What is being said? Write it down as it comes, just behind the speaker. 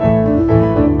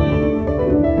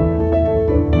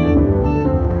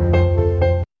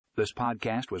This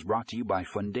podcast was brought to you by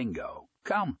Fundingo.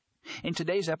 Come. In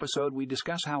today's episode, we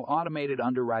discuss how automated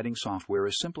underwriting software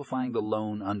is simplifying the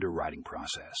loan underwriting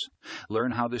process.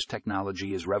 Learn how this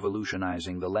technology is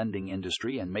revolutionizing the lending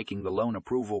industry and making the loan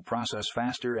approval process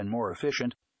faster and more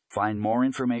efficient. Find more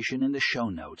information in the show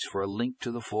notes for a link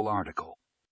to the full article.